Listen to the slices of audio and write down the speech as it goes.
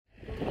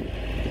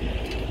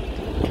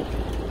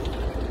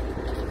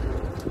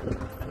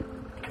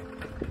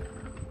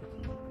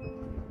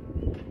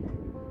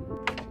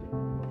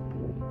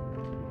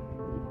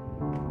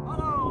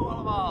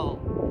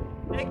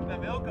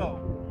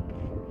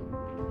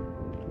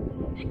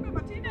Ik ben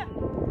Martine.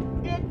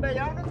 Ik ben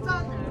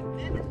Jonathan.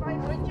 Dit is mijn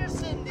hondje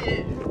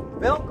Cindy.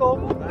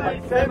 Welkom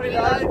bij Family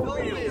Life van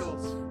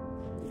Wilt.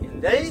 In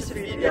deze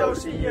video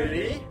zien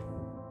jullie...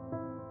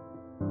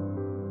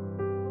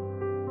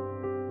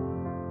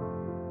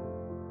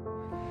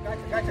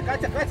 Kijk.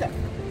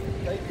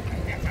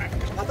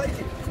 Wat eet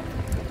je?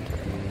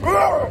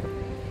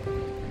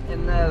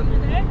 En De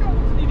airco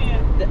doet het niet meer.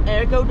 de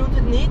airco doet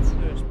het niet.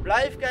 Dus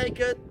blijf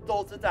kijken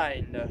tot het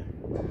einde.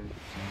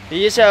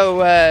 Hier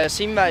zo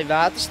zien wij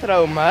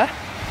waterstromen.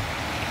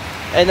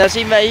 En dan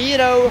zien wij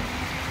hier ook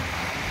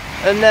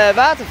een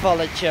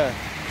watervalletje.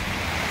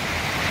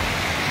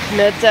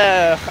 Met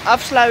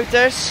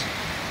afsluiters.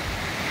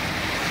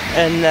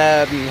 En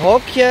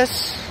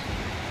hokjes.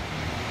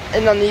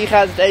 En dan hier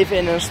gaat het even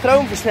in een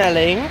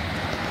stroomversnelling.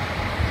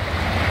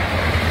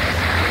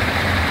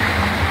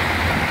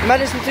 Maar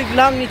dat is natuurlijk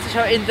lang niet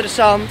zo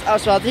interessant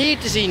als wat hier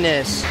te zien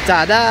is.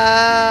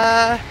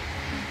 Tada!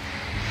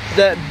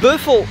 De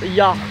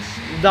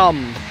Buffeljachtsdam.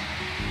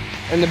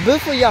 En de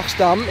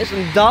Buffeljachtsdam is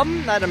een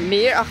dam naar een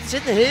meer. Achter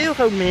zit een heel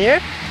groot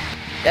meer.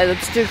 Ja, dat is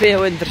natuurlijk weer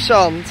heel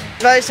interessant.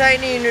 Wij zijn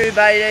hier nu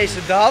bij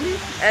deze dam.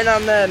 En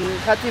dan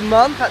gaat die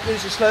man nu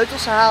zijn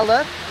sleutels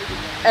halen.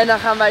 En dan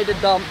gaan wij de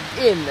dam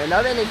in. En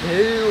daar ben ik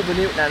heel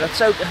benieuwd naar. Dat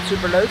zou ik echt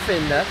super leuk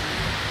vinden.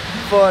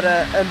 Voor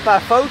een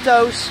paar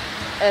foto's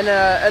en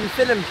een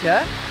filmpje.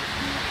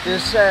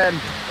 Dus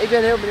ik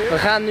ben heel benieuwd. We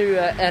gaan nu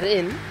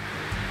erin.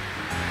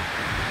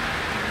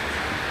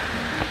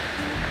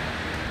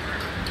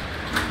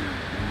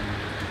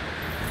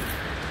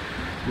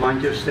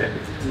 Mind your step.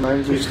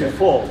 Mind your If step. you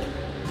fall,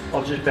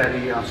 I'll just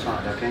bury you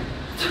outside, okay?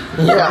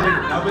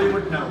 Yeah. Nobody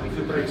would know if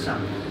you break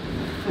something.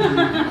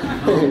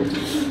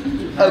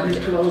 Okay.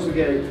 Just close the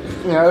gate.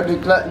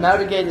 Now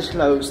the gate is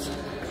closed.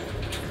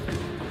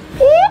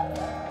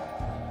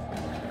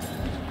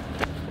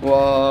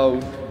 Wow.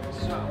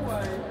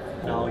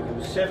 Now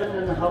you're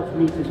 7.5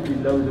 meters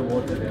below the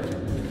water level.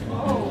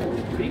 Oh,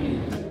 really?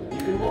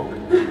 You can walk.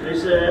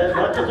 There's a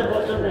right at the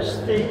bottom, there's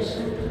stairs.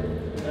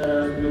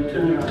 You'll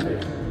turn around there.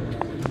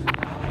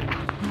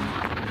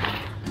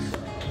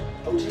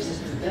 Oh Jesus,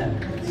 it's a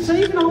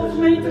dam. 7,5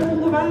 meter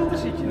onder water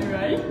zit je nu,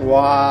 hè?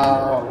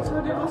 Wauw.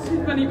 Als hij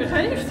het maar niet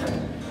begeeft.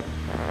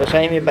 We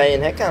zijn weer bij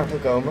een hek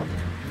aangekomen.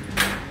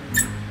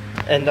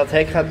 En dat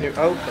hek gaat nu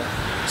open.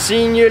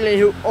 Zien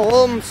jullie hoe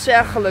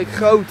ontzaglijk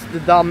groot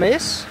de dam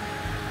is?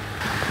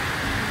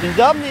 Die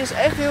dam die is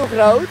echt heel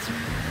groot.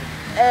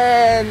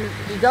 En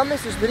die dam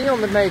is dus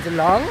 300 meter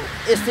lang.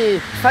 Is die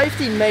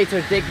 15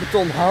 meter dik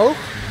beton hoog.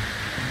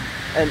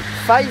 En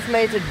 5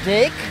 meter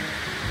dik.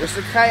 Dus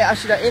dat ga je,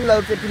 als je daarin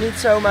loopt heb je niet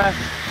zomaar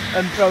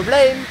een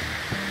probleem.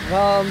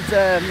 Want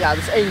ja, dat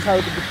is één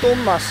grote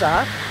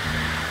betonmassa.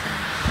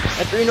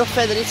 Heb u nog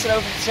verder iets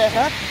erover te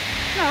zeggen?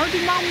 Nou,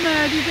 die man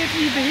die dit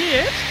hier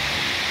beheert,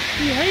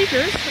 die heet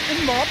dus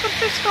een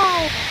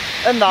waterfiscaal.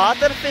 Een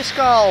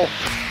waterfiscaal.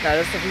 Nou,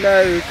 dat is toch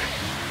leuk.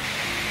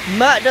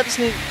 Maar dat is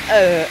niet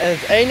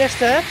het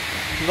enigste.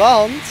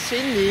 Want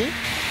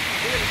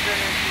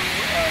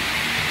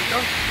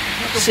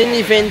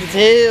Cindy vindt het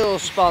heel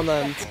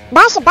spannend.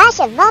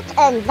 Basje, wat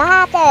een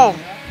water!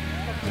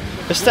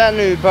 We staan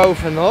nu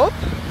bovenop.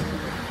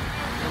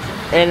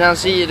 En dan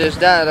zie je dus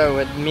daar ook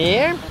het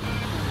meer.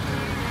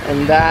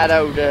 En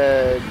daar ook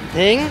de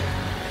ding.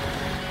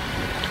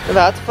 De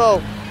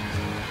waterval.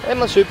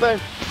 Helemaal super.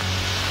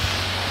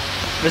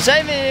 We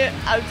zijn weer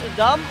uit de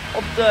dam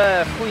op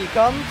de goede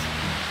kant.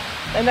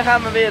 En dan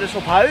gaan we weer eens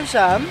op huis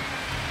aan.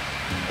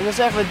 En dan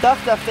zeggen we dag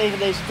tegen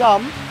deze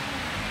dam.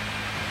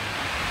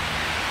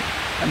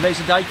 En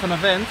deze dijk van een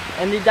vent.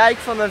 En die dijk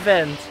van een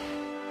vent.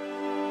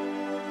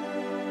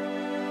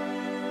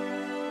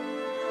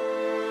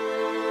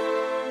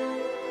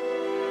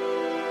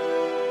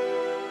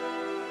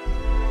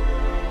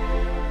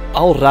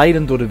 Al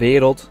rijdend door de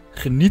wereld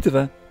genieten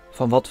we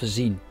van wat we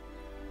zien.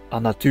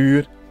 Aan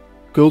natuur,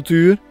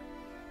 cultuur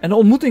en de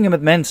ontmoetingen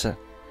met mensen.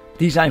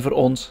 Die zijn voor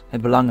ons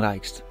het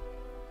belangrijkst.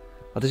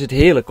 Wat is het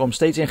heerlijk om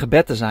steeds in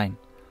gebed te zijn.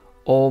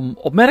 Om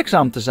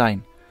opmerkzaam te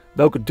zijn.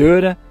 Welke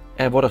deuren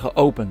er worden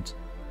geopend.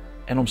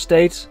 En om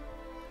steeds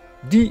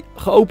die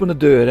geopende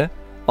deuren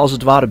als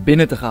het ware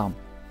binnen te gaan.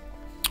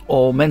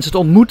 Om mensen te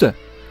ontmoeten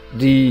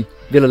die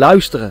willen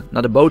luisteren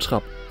naar de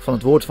boodschap van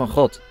het woord van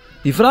God.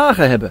 Die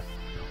vragen hebben.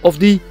 Of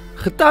die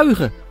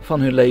getuigen van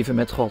hun leven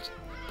met God.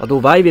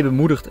 Waardoor wij weer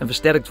bemoedigd en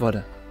versterkt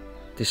worden.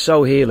 Het is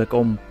zo heerlijk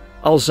om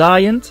al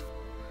zaaiend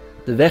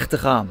de weg te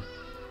gaan.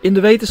 In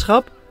de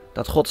wetenschap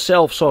dat God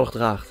zelf zorg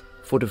draagt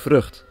voor de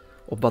vrucht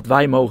op wat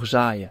wij mogen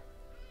zaaien.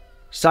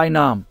 Zijn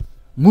naam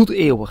moet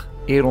eeuwig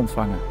eer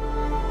ontvangen.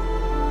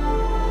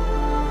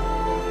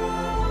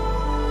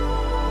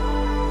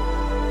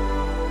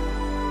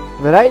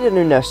 We rijden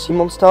nu naar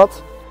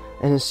Simonstad.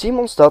 En in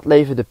Simonstad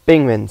leven de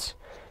pinguïns.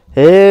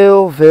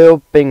 Heel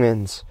veel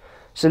pinguïns.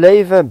 Ze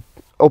leven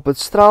op het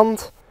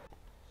strand,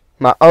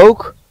 maar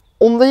ook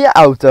onder je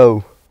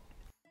auto.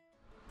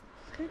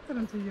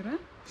 Schitterend hier, hè?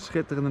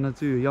 Schitterende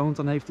natuur.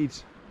 Jonathan heeft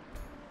iets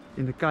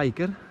in de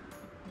kijker.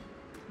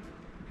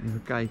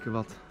 Even kijken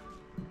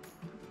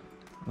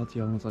wat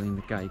Jonathan in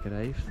de kijker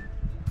heeft.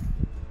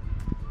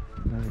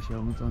 Daar is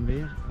Jonathan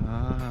weer.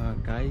 Ah,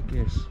 kijk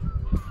eens.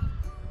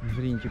 Mijn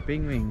vriendje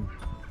Pingwing.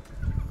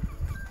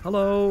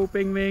 Hallo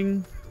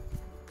Pingwing.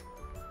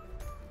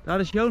 Daar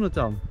is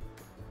Jonathan.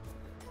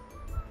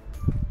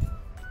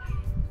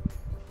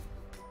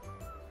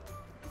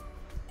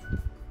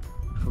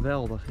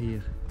 Geweldig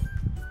hier.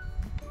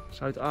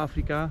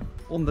 Zuid-Afrika,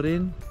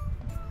 onderin,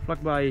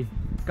 vlakbij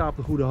Kaap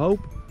de Goede Hoop,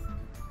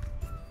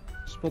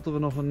 spotten we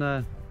nog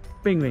een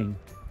pingwing.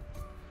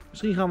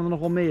 Misschien gaan we er nog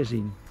wel meer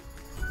zien.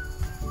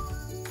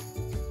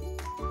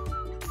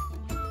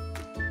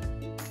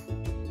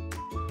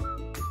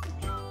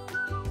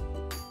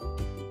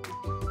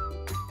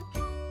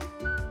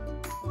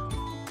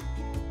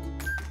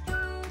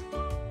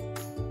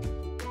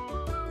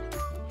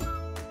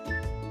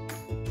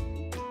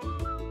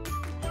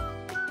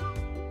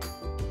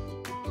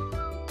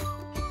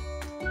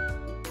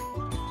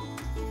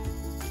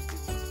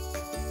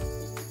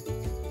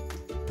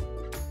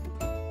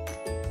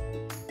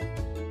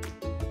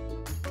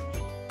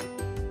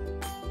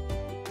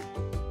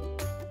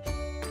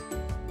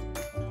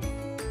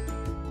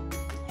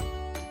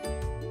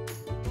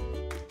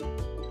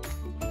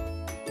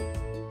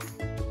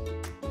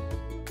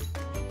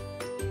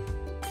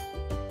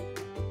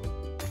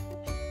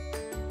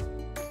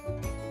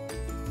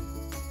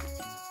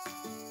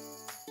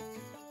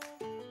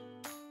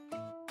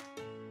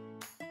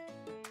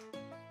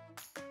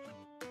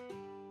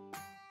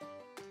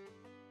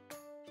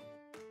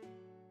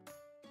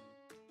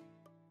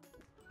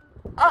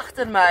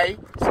 Achter mij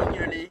zien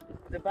jullie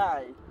de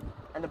baai.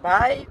 En de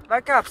baai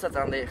waar Kaapstad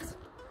aan ligt.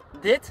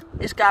 Dit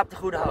is Kaap de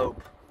Goede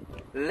Hoop.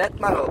 Let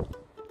maar op.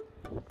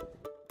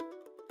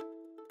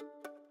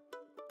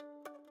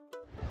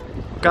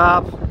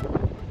 Kaap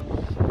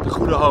de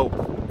Goede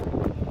Hoop.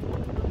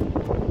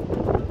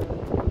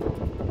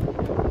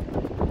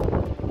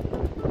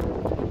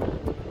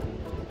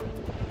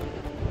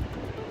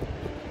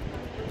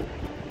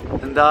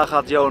 En daar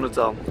gaat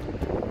Jonathan.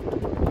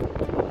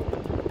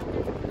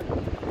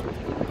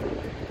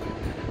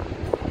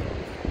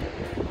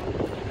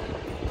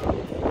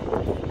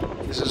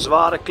 Het is een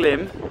zware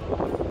klim.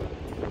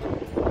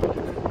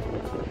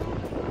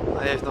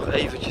 Hij heeft nog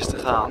eventjes te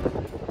gaan.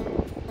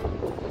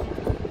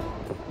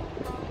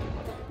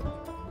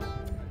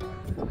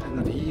 En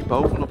dan hier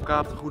bovenop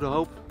Kaap de Goede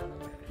Hoop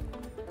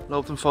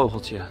loopt een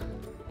vogeltje.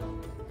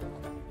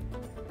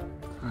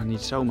 Nou,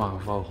 niet zomaar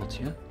een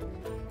vogeltje.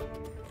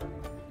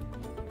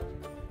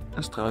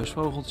 Een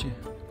struisvogeltje.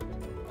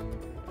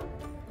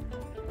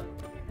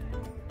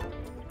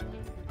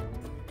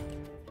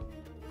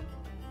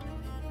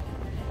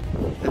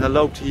 En dan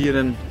loopt hier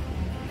een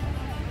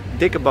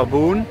dikke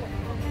baboen.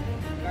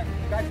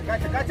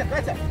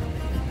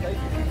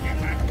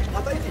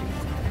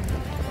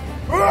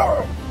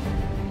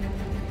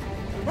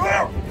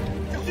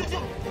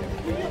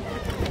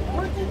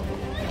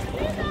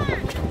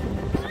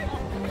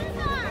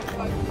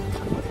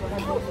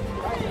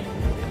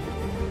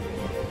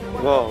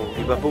 Wow,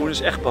 die baboen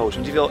is echt boos,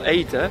 want die wil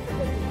eten.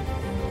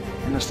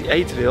 En als die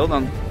eten wil,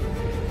 dan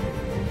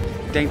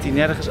denkt hij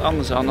nergens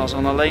anders aan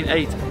dan alleen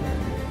eten.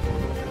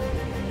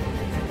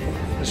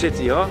 Daar zit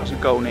hij hoor, als een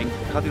koning.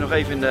 Gaat hij nog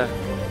even in de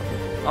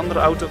andere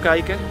auto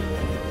kijken.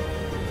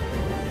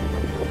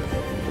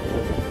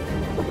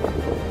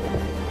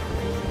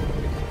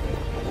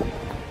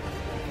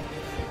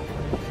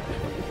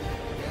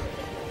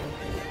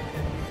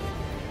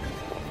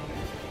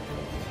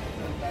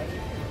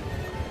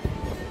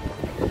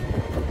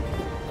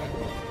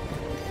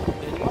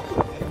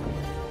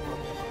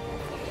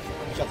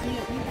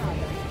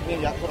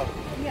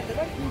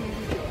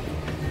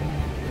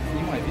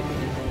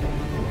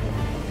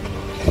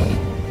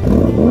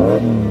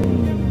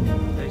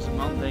 Deze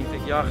man denkt,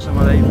 ik jaag ze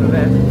maar even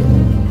weg.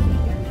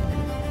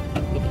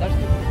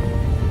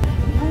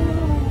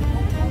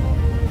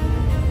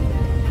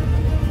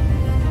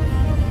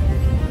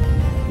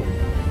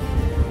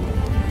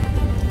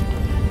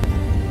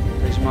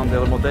 Deze man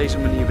wil hem op deze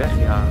manier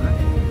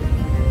wegjagen.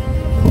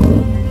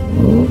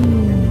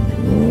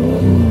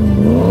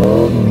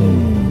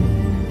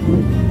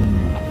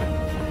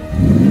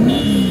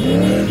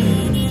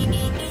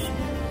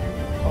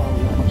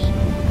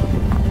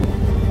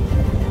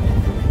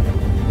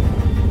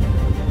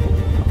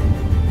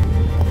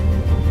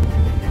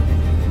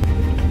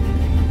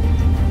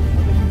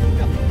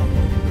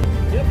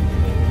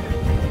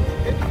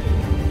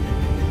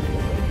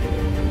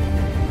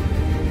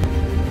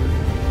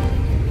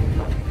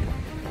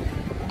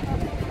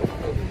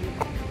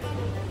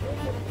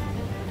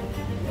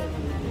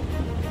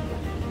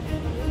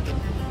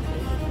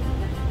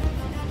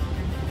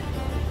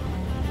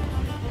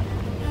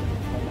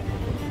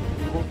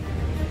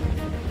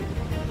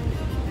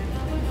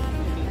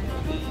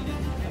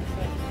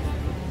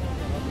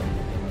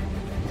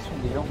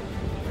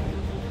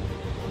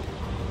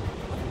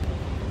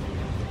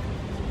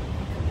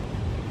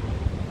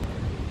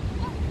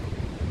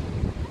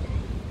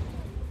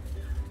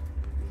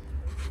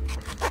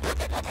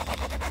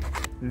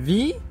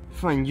 Wie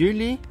van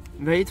jullie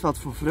weet wat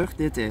voor vrucht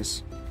dit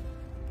is?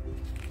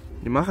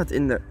 Je mag het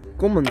in de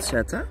comments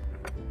zetten.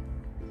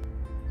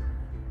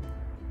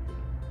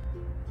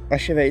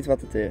 Als je weet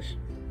wat het is.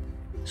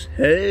 Het is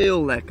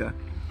heel lekker.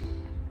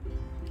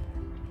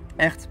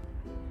 Echt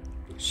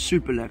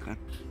super lekker.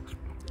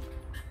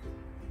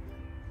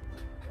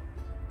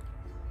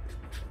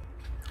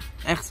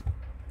 Echt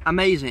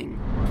amazing.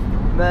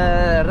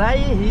 We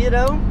rijden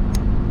hier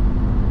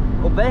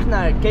op weg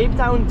naar Cape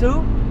Town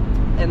toe.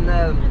 En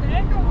De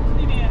airco doet het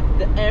niet meer.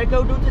 de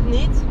airco doet het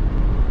niet.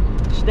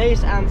 Als je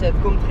deze aanzet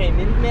komt er geen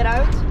wind meer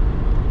uit.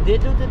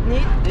 Dit doet het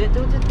niet, dit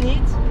doet het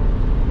niet.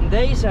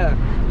 Deze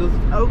doet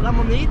het ook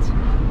allemaal niet.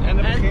 En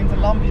er begint een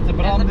lampje te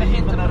branden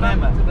hier van de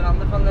remmen. Te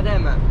branden van de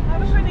remmen.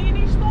 Nou, we kunnen hier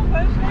niet stoppen,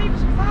 het is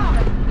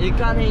levensgevaarlijk. Je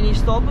kan hier niet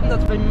stoppen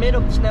omdat we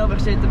midden op de snelweg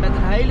zitten met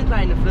een hele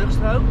kleine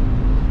vluchtstrook.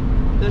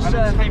 Dus, Maar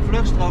dat is geen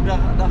vluchtstrook,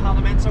 daar gaan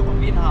de mensen ook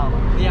op inhalen.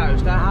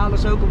 Juist, daar halen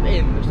ze ook op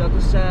in. Dus dat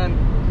is,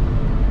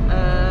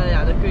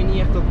 ja, daar kun je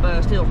niet echt op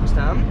stil gaan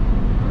staan.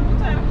 We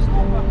moeten ergens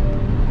stoppen.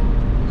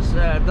 Dus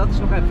dat is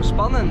nog even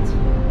spannend.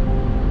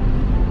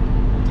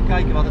 Om te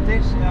kijken wat het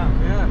is, ja.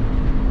 Ja.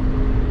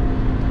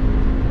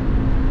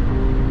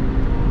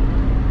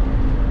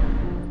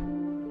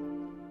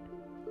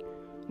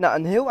 Na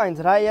een heel eind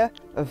rijden,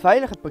 een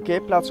veilige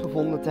parkeerplaats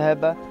gevonden te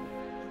hebben,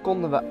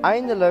 konden we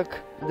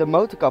eindelijk de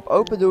motorkap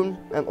open doen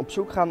en op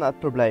zoek gaan naar het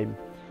probleem.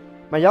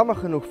 Maar jammer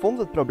genoeg vond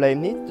het probleem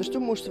niet, dus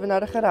toen moesten we naar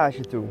de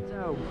garage toe.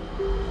 Zo.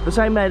 We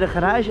zijn bij de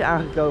garage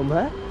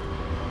aangekomen,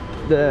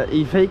 de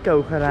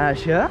Iveco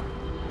garage.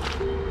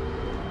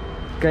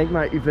 Kijk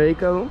maar,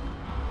 Iveco.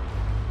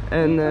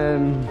 En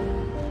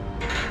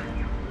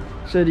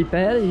ze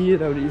repairen hier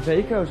de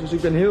Iveco's, dus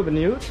ik ben heel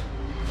benieuwd.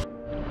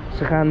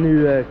 Ze gaan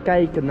nu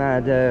kijken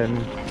naar de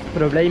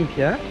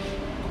probleempje.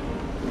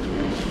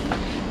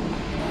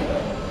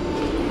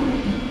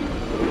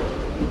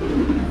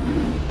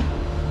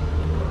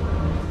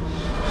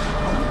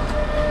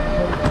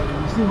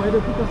 See where they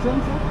put the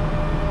sensor?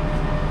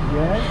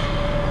 Yes.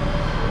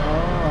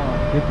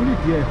 Oh, they put it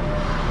here.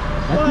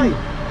 Why?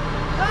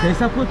 They're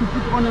supposed to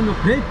put on the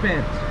brake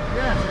pad.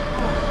 Yes.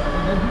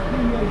 And then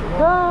between here.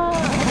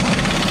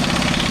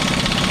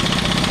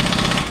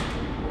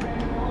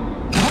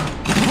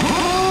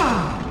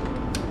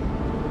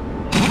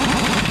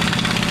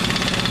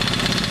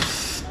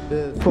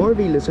 De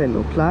voorwielen zijn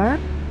al klaar,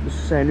 dus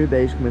we zijn nu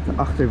bezig met de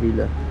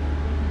achterwielen.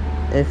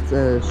 Echt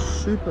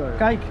super.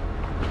 Kijk,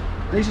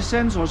 deze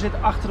sensor zit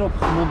achterop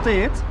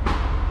gemonteerd.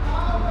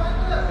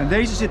 En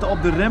deze zitten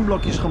op de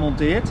remblokjes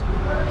gemonteerd.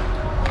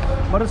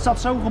 Maar het staat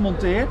zo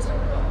gemonteerd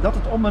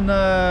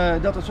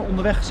dat het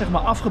onderweg zeg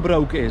maar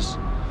afgebroken is.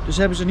 Dus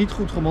hebben ze niet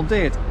goed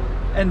gemonteerd.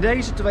 En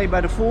deze twee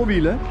bij de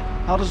voorwielen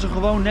hadden ze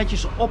gewoon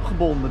netjes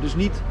opgebonden. Dus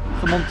niet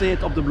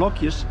gemonteerd op de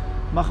blokjes,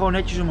 maar gewoon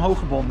netjes omhoog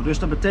gebonden. Dus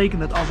dat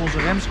betekent dat als onze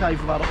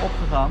remschijven waren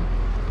opgegaan,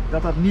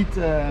 dat dat niet...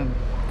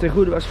 ten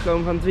goede was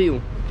gekomen van het wiel.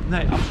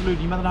 Nee, absoluut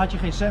niet. Maar dan had je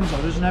geen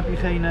sensor. Dus dan heb je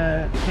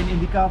geen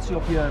indicatie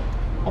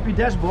op je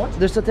dashboard.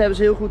 Dus dat hebben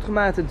ze heel goed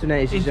gemaakt in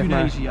Tunesië, In zeg maar.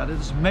 Tunesië, ja. Dit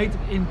is made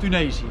in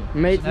Tunesië.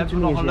 Made Dus in dan hebben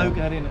we nog een Tunesië. leuke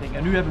herinnering.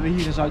 En nu hebben we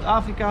hier in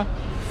Zuid-Afrika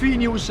 4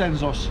 nieuwe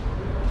sensors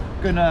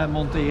kunnen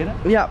monteren.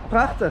 Ja,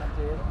 prachtig.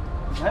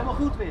 Dat is helemaal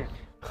goed weer.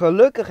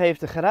 Gelukkig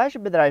heeft het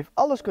garagebedrijf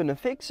alles kunnen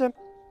fixen.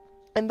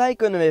 En wij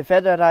kunnen weer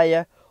verder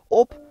rijden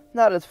op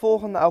naar het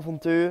volgende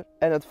avontuur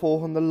en het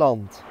volgende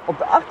land. Op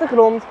de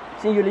achtergrond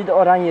zien jullie de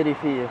Oranje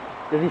rivier.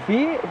 De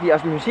rivier die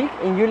als muziek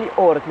in jullie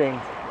oren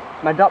klinkt.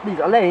 Maar dat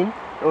niet alleen,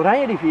 de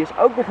Oranje rivier is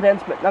ook de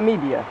grens met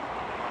Namibië.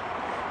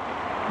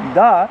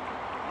 Daar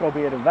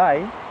proberen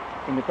wij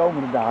in de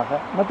komende dagen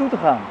naartoe te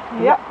gaan.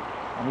 Ja.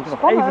 We moeten nog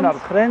Spannend. even naar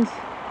de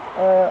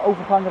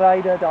grensovergang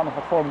rijden, daar nog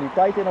wat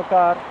formaliteiten in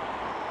elkaar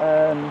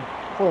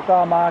voor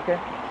elkaar maken.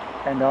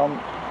 En dan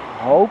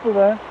hopen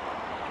we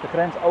de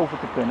grens over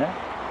te kunnen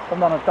om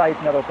dan een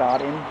tijd met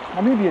elkaar in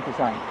Namibië te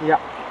zijn. Ja.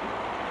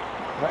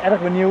 Ik ben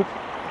erg benieuwd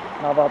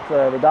naar wat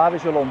we daar weer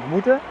zullen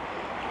ontmoeten.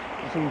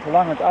 We zien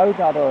verlangend uit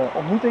naar de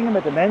ontmoetingen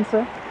met de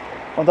mensen.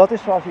 Want dat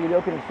is, zoals jullie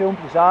ook in het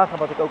filmpje zagen,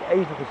 wat ik ook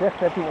even gezegd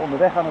heb toen we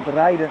onderweg aan het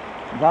rijden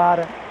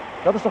waren.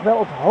 Dat is toch wel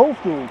het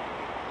hoofddoel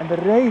en de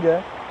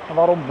reden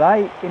waarom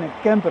wij in een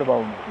camper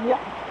wonen. Ja.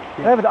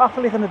 Daar hebben we de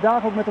achterliggende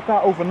dagen ook met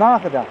elkaar over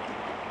nagedacht.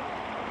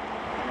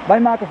 Wij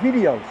maken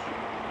video's.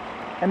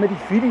 En met die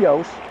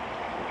video's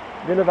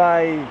willen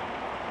wij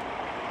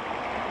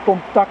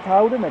contact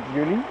houden met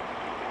jullie,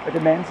 met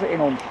de mensen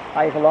in ons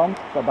eigen land,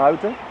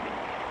 daarbuiten.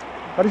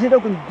 Maar er zit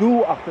ook een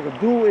doel achter. Het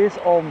doel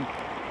is om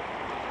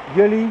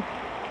jullie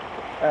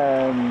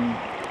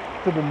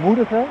te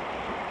bemoedigen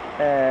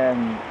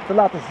en te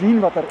laten zien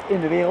wat er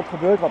in de wereld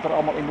gebeurt, wat er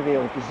allemaal in de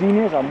wereld te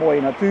zien is, aan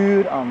mooie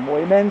natuur, aan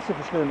mooie mensen,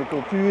 verschillende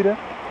culturen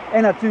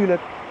en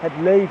natuurlijk het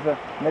leven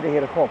met de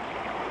Heere God.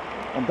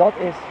 Want dat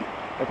is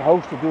het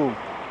hoogste doel.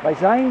 Wij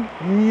zijn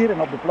hier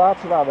en op de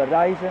plaatsen waar we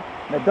reizen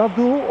met dat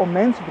doel om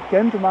mensen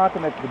bekend te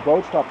maken met de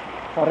boodschap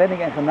van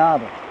redding en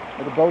genade,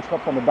 met de boodschap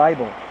van de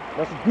Bijbel.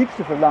 Dat is het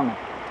diepste verlangen.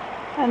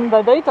 En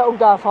wij weten ook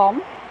daarvan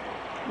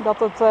dat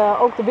het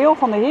ook de wil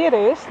van de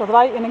Heer is dat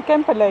wij in een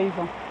camper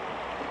leven.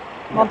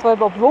 Want we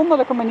hebben op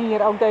wonderlijke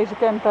manier ook deze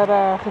camper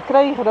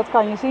gekregen. Dat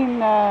kan je zien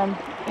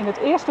in het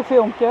eerste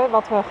filmpje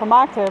wat we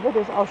gemaakt hebben.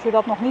 Dus als je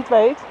dat nog niet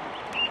weet,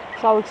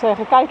 zou ik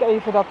zeggen, kijk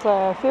even dat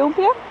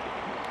filmpje.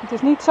 Het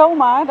is niet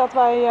zomaar dat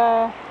wij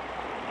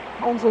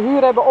onze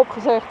huur hebben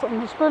opgezegd en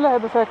de spullen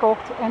hebben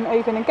verkocht en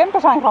even in een camper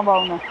zijn gaan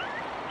wonen.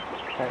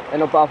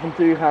 En op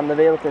avontuur gaan de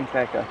wereld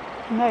intrekken.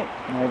 Nee.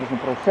 Nee, het is een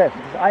proces.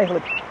 Het is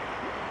eigenlijk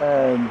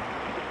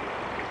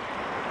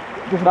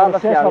het is een 12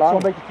 proces jaar wat lang.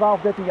 zo'n beetje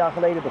 12, 13 jaar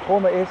geleden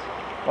begonnen is.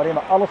 Waarin we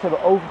alles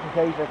hebben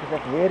overgegeven en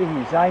gezegd, heren,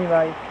 hier zijn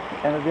wij.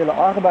 En we willen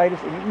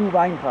arbeiders in uw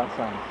wijngaard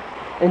zijn.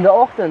 In de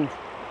ochtend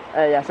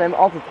zijn we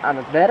altijd aan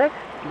het werk.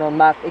 Dan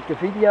maak ik de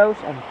video's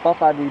en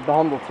papa die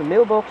behandelt zijn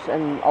mailbox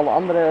en alle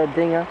andere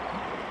dingen.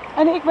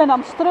 En ik ben aan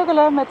het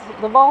struggelen met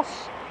de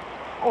was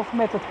of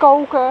met het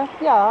koken.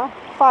 Ja,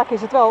 vaak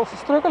is het wel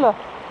struggelen.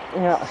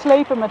 Ja,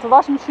 Slepen met de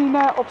wasmachine,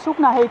 op zoek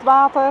naar heet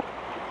water.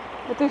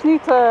 Het is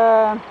niet...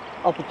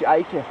 appeltje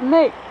eitje.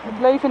 Nee, het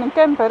leven in een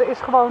camper is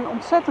gewoon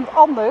ontzettend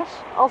anders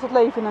als het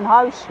leven in een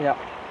huis. Ja.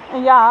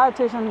 En ja, het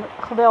is een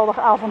geweldig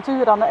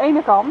avontuur aan de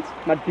ene kant.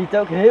 Maar het biedt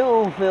ook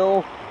heel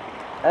veel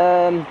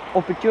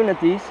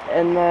opportunities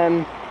en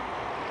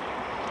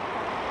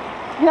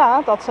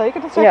Ja, dat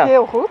zeker. Dat zeg Ja. je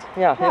heel goed.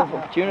 ja, heel Ja. veel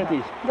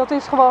opportunities Dat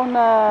is gewoon...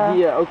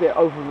 die je ook weer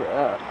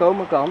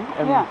overkomen kan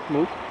en Ja.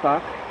 moet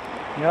vaak.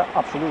 Ja,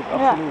 absoluut.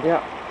 Ja. absoluut. Ja.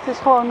 Het is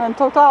gewoon een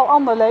totaal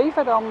ander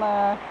leven dan...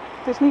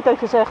 het is niet dat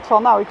je zegt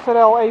van, nou, ik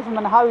verruil even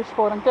mijn huis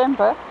voor een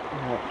camper.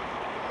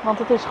 Want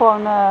het is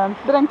gewoon...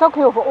 brengt ook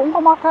heel veel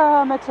ongemak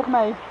met zich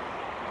mee.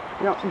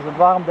 Ja, precies. Want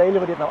waarom delen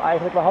we dit nou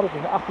eigenlijk? We hadden het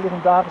in de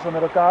achterliggende dagen zo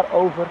met elkaar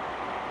over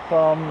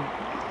van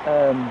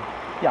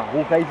ja,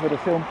 hoe geven we de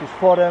filmpjes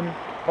vorm?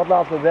 Wat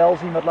laten we wel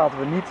zien, wat laten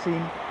we niet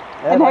zien?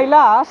 En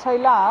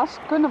helaas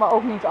kunnen we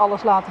ook niet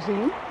alles laten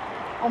zien.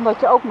 Omdat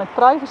je ook met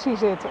privacy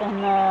zit. En,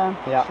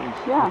 Ja.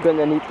 ja. We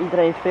kunnen niet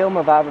iedereen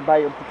filmen waar we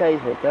bij op de thee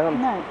zitten. Want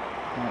Nee.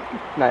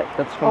 nee,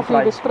 dat is gewoon Of hier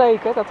klein.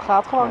 bespreken, dat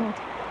gaat gewoon Nee. niet.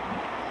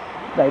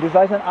 Nee, dus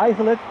wij zijn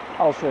eigenlijk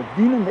als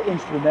dienende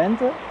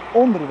instrumenten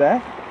onderweg.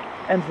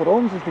 En voor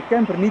ons is de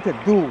camper niet het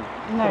doel.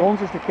 Nee. Voor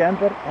ons is de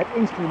camper het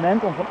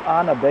instrument om van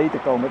A naar B te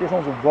komen. Het is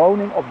onze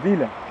woning op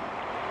wielen.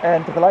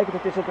 En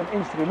tegelijkertijd is het een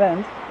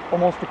instrument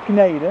om ons te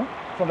kneden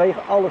vanwege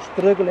alle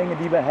struggelingen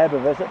die we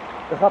hebben.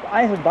 Er gaat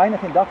eigenlijk bijna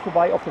geen dag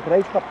voorbij of de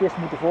gereedschapkist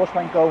moet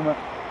tevoorschijn komen.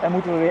 En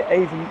moeten we weer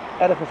even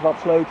ergens wat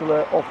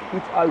sleutelen of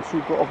iets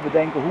uitzoeken of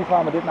bedenken hoe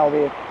gaan we dit nou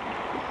weer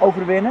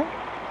overwinnen.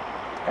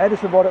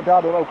 Dus we worden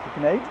daardoor ook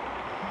gekneed.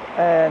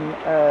 En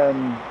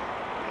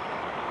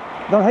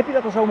dan heb je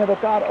dat er zo met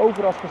elkaar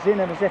over als gezin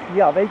en dan zeg je,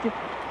 ja weet je,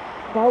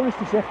 Paulus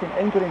die zegt in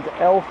 1 Korinthe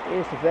 11, het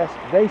eerste vers,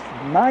 wees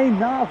mijn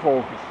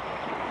navolgers,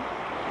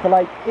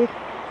 gelijk ik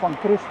van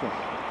Christus.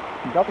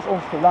 En dat is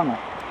ons verlangen,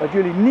 dat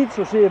jullie niet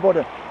zozeer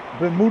worden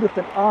bemoedigd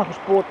en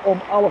aangespoord om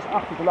alles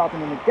achter te laten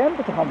in een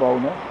camper te gaan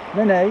wonen.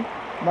 Nee,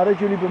 maar dat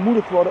jullie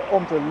bemoedigd worden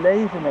om te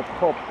leven met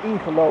God, in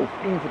geloof,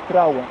 in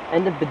vertrouwen.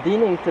 En de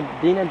bediening te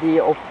bedienen die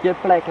je op je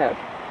plek hebt.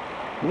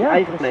 Je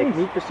eigen plek,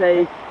 niet per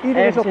se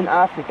Iedereen is ergens op in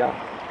Afrika.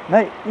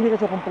 Nee, iedereen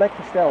is op een plek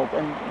gesteld.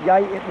 En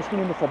jij misschien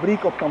in de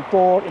fabriek, op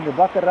kantoor, in de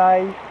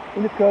bakkerij,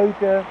 in de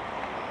keuken.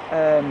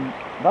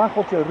 Waar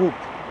God je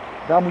roept,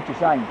 daar moet je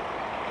zijn.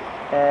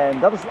 En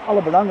dat is het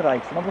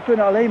allerbelangrijkste. Want we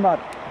kunnen alleen maar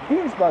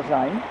dienstbaar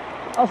zijn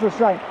als we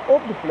zijn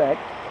op de plek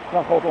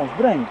waar God ons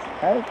brengt.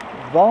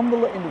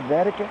 Wandelen in de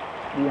werken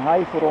die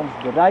Hij voor ons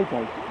bereid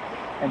heeft.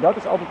 En dat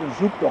is altijd een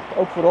zoektocht,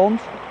 ook voor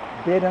ons,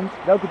 biddend.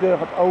 Welke deur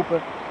gaat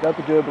open,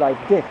 welke deur blijft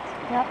dicht.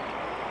 Ja.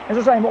 En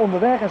zo zijn we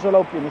onderweg en zo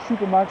loop je in de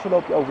supermarkt, zo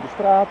loop je over de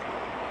straat.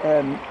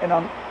 En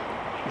dan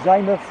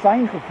zijn we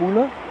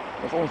fijngevoelig,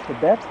 dat is ons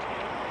gebed,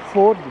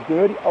 voor de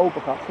deur die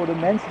open gaat. Voor de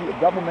mensen die op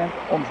dat moment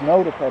ons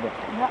nodig hebben.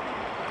 Ja.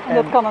 En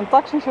dat kan een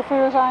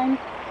taxichauffeur zijn.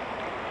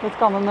 Dat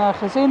kan een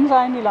gezin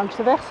zijn die langs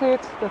de weg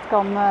zit. Dat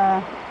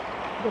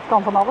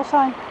kan van alles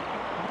zijn.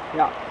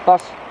 Ja,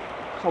 pas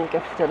zal ik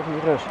even vertellen van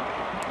die rust.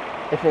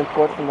 Even in het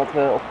kort, omdat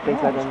we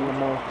opgepikt werden en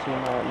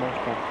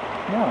meegesprek.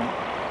 Ja.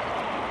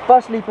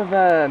 Pas liepen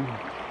we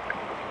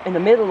in the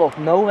middle of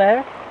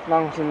nowhere,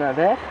 langs een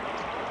weg.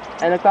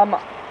 En er kwamen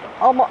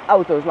allemaal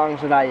auto's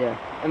langs rijden.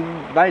 En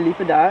wij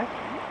liepen daar.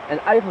 En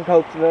eigenlijk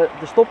hoopten we,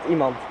 er stopt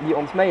iemand die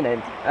ons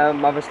meeneemt.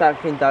 Maar we staken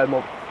geen duim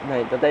op.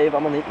 Nee, dat deden we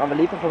allemaal niet. Maar we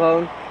liepen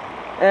gewoon.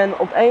 En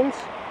opeens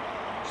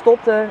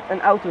stopte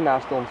een auto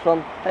naast ons.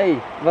 Van, hé,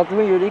 wat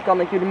doen jullie? Kan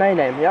ik jullie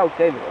meenemen? Ja,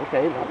 oké.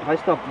 Nou, wij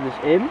stapten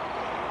dus in.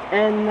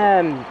 En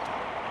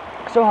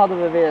zo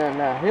hadden we weer een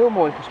heel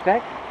mooi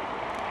gesprek.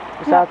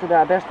 We zaten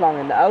daar best lang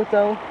in de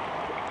auto.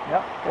 Ja,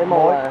 Helemaal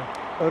mooi.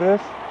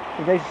 Rust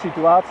in deze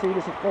situatie.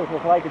 Dus ik kreeg wel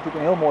gelijk natuurlijk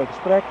een heel mooi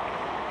gesprek.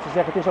 Ze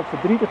zeggen het is ook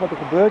verdrietig wat er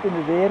gebeurt in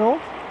de wereld.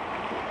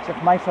 Zeg,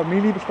 mijn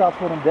familie bestaat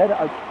voor een derde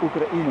uit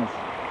Oekraïners.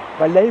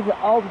 Wij leven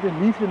altijd in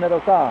liefde met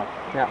elkaar.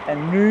 Ja.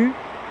 En nu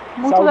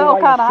Moeten we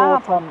zouden wij elkaar een soort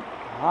haten? van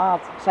haat.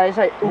 Zij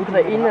zei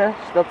Oekraïners,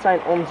 dat zijn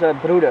onze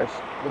broeders.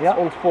 Dat Ja. is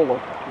ons volk.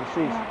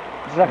 Precies.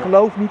 Dus zij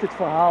gelooft niet het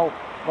verhaal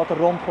wat er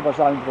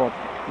rondgebazuind wordt,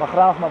 maar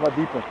graag maar wat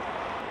dieper.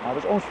 Nou,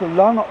 dat is ons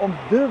verlangen om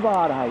de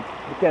waarheid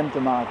bekend te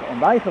maken. En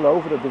wij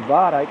geloven dat de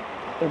waarheid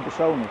een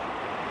persoon is.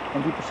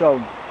 En die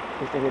persoon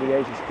is de Heer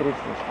Jezus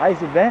Christus. Hij is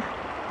de weg,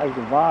 hij is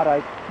de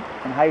waarheid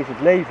en hij is het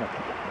leven.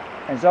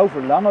 En zo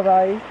verlangen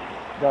wij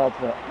dat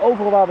we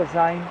overal waar we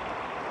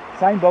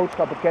zijn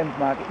boodschap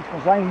bekendmaken, iets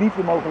van zijn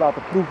liefde mogen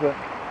laten proeven.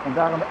 En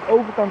daar aan de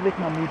overkant ligt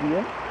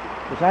Namibië.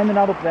 We zijn er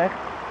nou op weg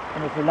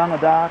en we verlangen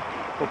daar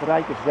tot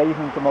rijke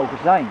zegen te mogen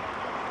zijn.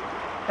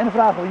 En dan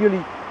vragen we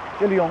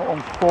jullie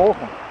ons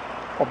volgen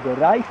op de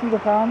reis die we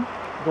gaan,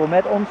 door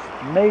met ons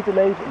mee te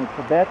leven in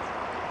het gebed,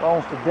 bij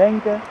ons te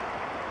denken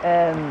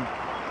en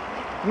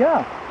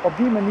ja, op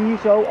die manier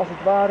zo als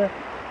het ware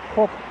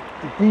God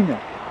te dienen.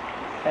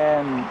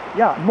 En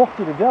ja, mocht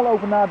je er wel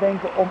over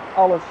nadenken om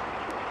alles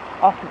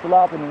achter te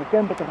laten en in een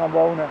camper te gaan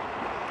wonen,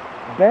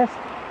 best,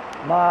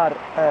 maar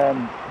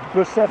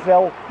besef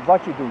wel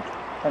wat je doet.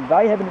 En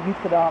wij hebben het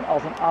niet gedaan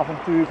als een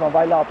avontuur van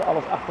wij laten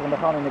alles achter en we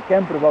gaan in een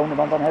camper wonen,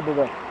 want dan hebben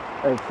we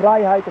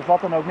vrijheid of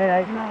wat dan ook.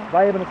 Nee,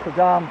 wij hebben het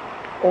gedaan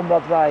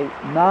omdat wij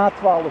na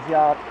 12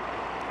 jaar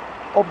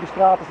op de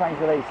straten zijn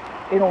geweest,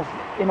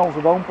 in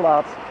onze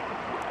woonplaats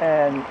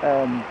en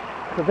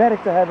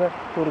gewerkt te hebben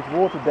door het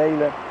woord te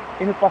delen,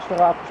 in het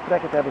pastoraat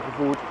gesprekken te hebben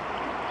gevoerd,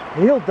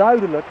 heel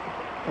duidelijk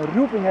een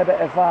roeping hebben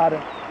ervaren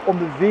om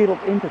de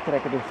wereld in te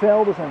trekken. De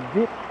velden zijn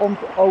wit om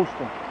te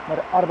oosten, maar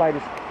de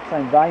arbeiders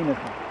zijn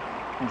weinigen.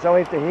 En zo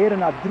heeft de Heer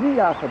na 3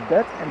 jaar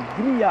gebed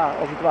en 3 jaar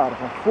als het ware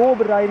van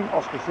voorbereiding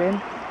als gezin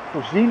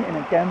voorzien in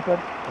een camper.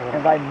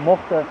 En wij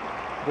mochten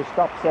de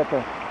stap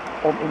zetten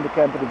om in de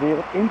camper de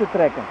wereld in te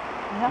trekken.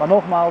 Ja. Maar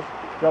nogmaals,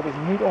 dat is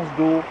niet ons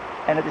doel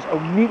en het is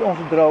ook niet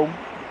onze droom.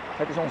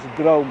 Het is onze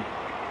droom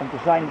om te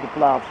zijn op de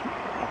plaats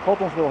waar God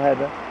ons wil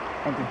hebben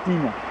en te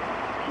dienen.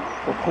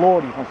 Tot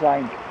glorie van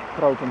zijn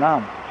grote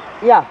naam.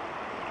 Ja,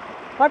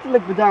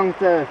 hartelijk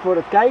bedankt voor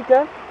het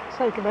kijken.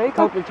 Zeker weten. Ik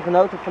hoop dat je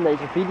genoten hebt van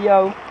deze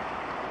video.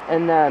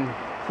 En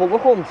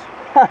volg ons.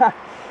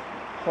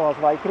 Zoals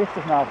wij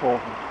Christus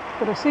navolgen.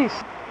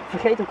 Precies.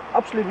 Vergeet ook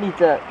absoluut niet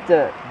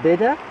te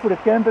bidden. Voor de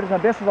camper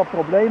zijn best wel wat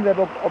problemen. We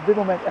hebben ook op dit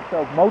moment echt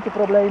ook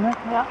motorproblemen.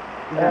 Ja,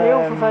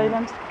 heel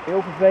vervelend.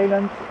 Heel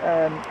vervelend.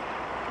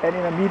 En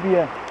in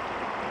Namibië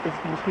is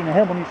het misschien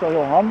helemaal niet zo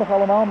heel handig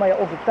allemaal. Maar ja,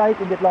 onze tijd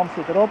in dit land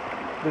zit erop.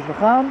 Dus we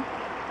gaan.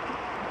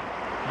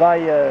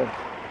 Wij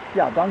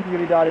danken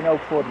jullie daarin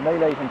ook voor het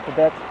meeleven in het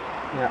gebed.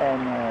 Ja. En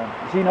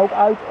zien ook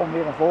uit om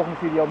weer een volgende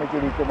video met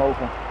jullie te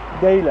mogen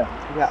delen.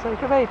 Ja.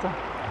 Zeker weten.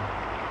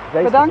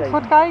 Bedankt voor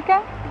het kijken.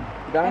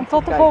 Bedankt en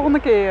tot de volgende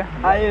keer.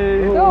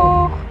 Adieu.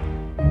 Doeg.